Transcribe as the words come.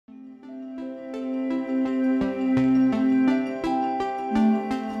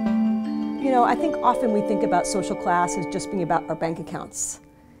I think often we think about social class as just being about our bank accounts.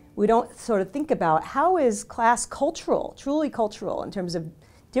 We don't sort of think about how is class cultural, truly cultural, in terms of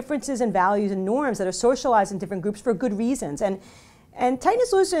differences in values and norms that are socialized in different groups for good reasons. And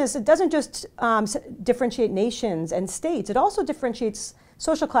tightness, looseness, it doesn't just differentiate nations and states, it also differentiates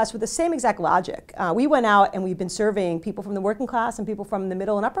social class with the same exact logic. We went out and we've been surveying people from the working class and people from the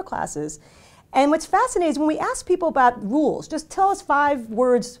middle and upper classes. And what's fascinating is when we ask people about rules, just tell us 5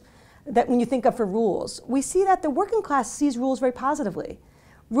 words that when you think of for rules, we see that the working class sees rules very positively.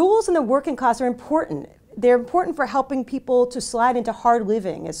 Rules in the working class are important. They're important for helping people to slide into hard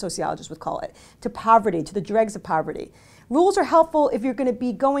living, as sociologists would call it, to poverty, to the dregs of poverty. Rules are helpful if you're going to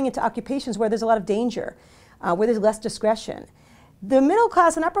be going into occupations where there's a lot of danger, where there's less discretion. The middle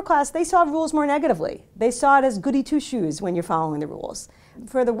class and upper class, they saw rules more negatively. They saw it as goody two-shoes when you're following the rules.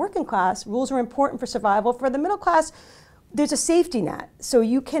 For the working class, rules are important for survival. For the middle class, there's a safety net, so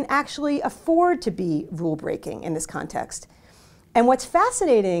you can actually afford to be rule-breaking in this context. And what's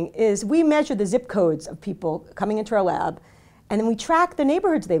fascinating is we measure the zip codes of people coming into our lab, and then we track the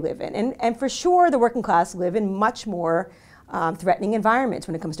neighborhoods they live in. And for sure, the working class live in much more threatening environments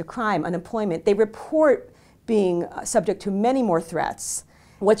when it comes to crime, unemployment. They report being subject to many more threats.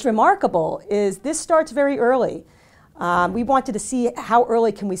 What's remarkable is this starts very early. We wanted to see how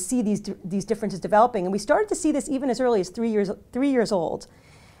early can we see these differences developing, and we started to see this even as early as 3 years old.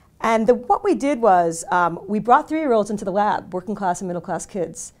 And what we did was we brought 3-year-olds into the lab, working class and middle class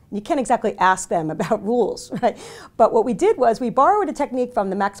kids. You can't exactly ask them about rules, right? But what we did was we borrowed a technique from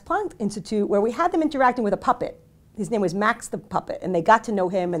the Max Planck Institute where we had them interacting with a puppet. His name was Max the puppet, and they got to know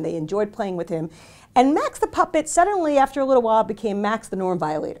him and they enjoyed playing with him. And Max the puppet suddenly, after a little while, became Max the norm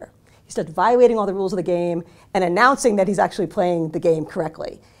violator. He started violating all the rules of the game and announcing that he's actually playing the game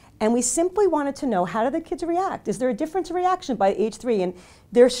correctly. And we simply wanted to know, how do the kids react? Is there a difference in reaction by age 3? And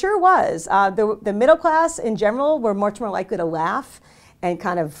there sure was. The middle class in general were much more likely to laugh and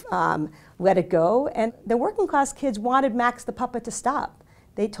kind of let it go. And the working class kids wanted Max the puppet to stop.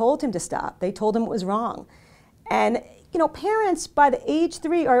 They told him to stop. They told him it was wrong. And parents by the age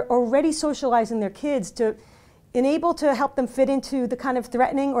 3 are already socializing their kids to enable to help them fit into the kind of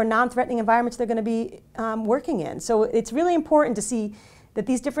threatening or non-threatening environments they're going to be working in. So it's really important to see that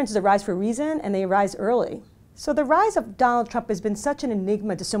these differences arise for a reason, and they arise early. So the rise of Donald Trump has been such an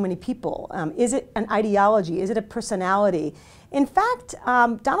enigma to so many people. Is it an ideology? Is it a personality? In fact,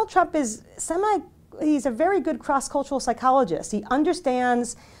 Donald Trump is he's a very good cross-cultural psychologist. He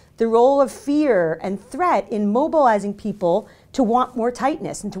understands the role of fear and threat in mobilizing people to want more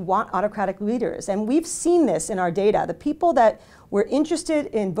tightness and to want autocratic leaders. And we've seen this in our data. The people that were interested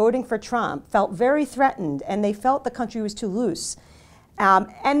in voting for Trump felt very threatened, and they felt the country was too loose.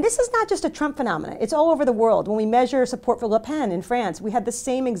 And this is not just a Trump phenomenon. It's all over the world. When we measure support for Le Pen in France, we had the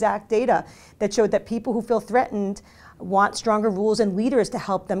same exact data that showed that people who feel threatened want stronger rules and leaders to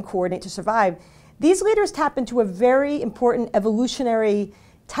help them coordinate to survive. These leaders tap into a very important evolutionary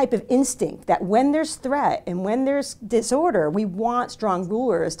type of instinct that when there's threat and when there's disorder, we want strong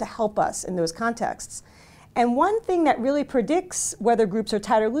rulers to help us in those contexts. And one thing that really predicts whether groups are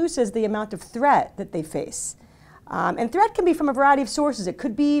tight or loose is the amount of threat that they face. And threat can be from a variety of sources. It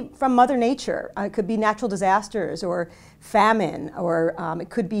could be from Mother Nature. It could be natural disasters or famine, or it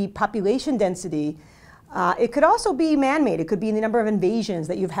could be population density. It could also be man-made. It could be the number of invasions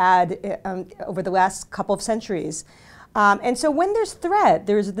that you've had over the last couple of centuries. And so when there's threat,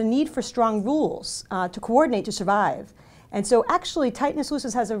 there's the need for strong rules to coordinate to survive. And so actually, tightness,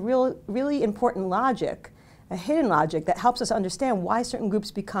 looseness has a really important logic, a hidden logic that helps us understand why certain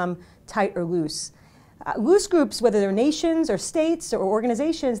groups become tight or loose. Loose groups, whether they're nations or states or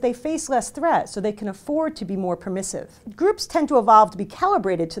organizations, they face less threat, so they can afford to be more permissive. Groups tend to evolve to be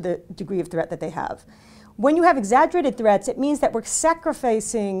calibrated to the degree of threat that they have. When you have exaggerated threats, it means that we're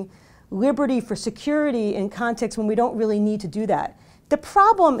sacrificing liberty for security in contexts when we don't really need to do that. The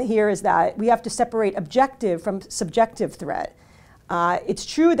problem here is that we have to separate objective from subjective threat. It's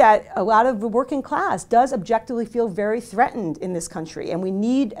true that a lot of the working class does objectively feel very threatened in this country, and we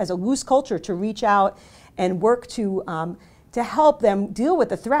need, as a loose culture, to reach out and work to help them deal with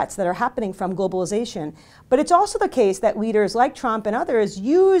the threats that are happening from globalization. But it's also the case that leaders like Trump and others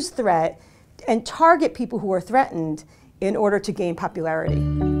use threat and target people who are threatened in order to gain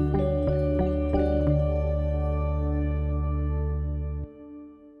popularity.